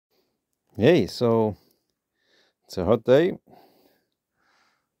Hey, so it's a hot day.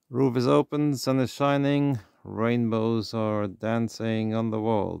 Roof is open, sun is shining, rainbows are dancing on the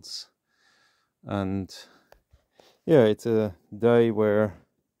walls. And yeah, it's a day where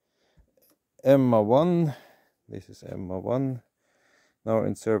Emma1, this is Emma1, now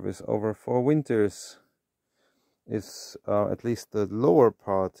in service over 4 winters, is at least the lower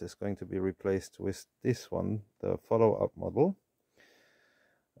part is going to be replaced with this one, the follow-up model.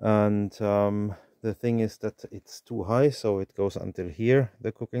 And the thing is that it's too high, so it goes until here,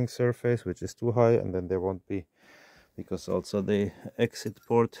 the cooking surface, which is too high, and then there won't be, because also the exit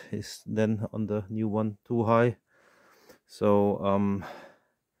port is then on the new one too high. So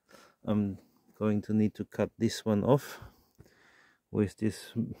I'm going to need to cut this one off with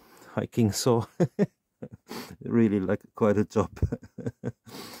this hiking saw. Really like quite a job.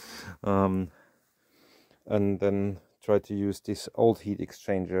 And then try to use this old heat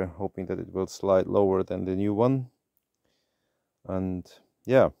exchanger, hoping that it will slide lower than the new one. And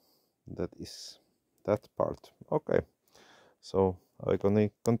yeah, that is that part. Okay, so I'm gonna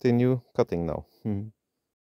continue cutting now.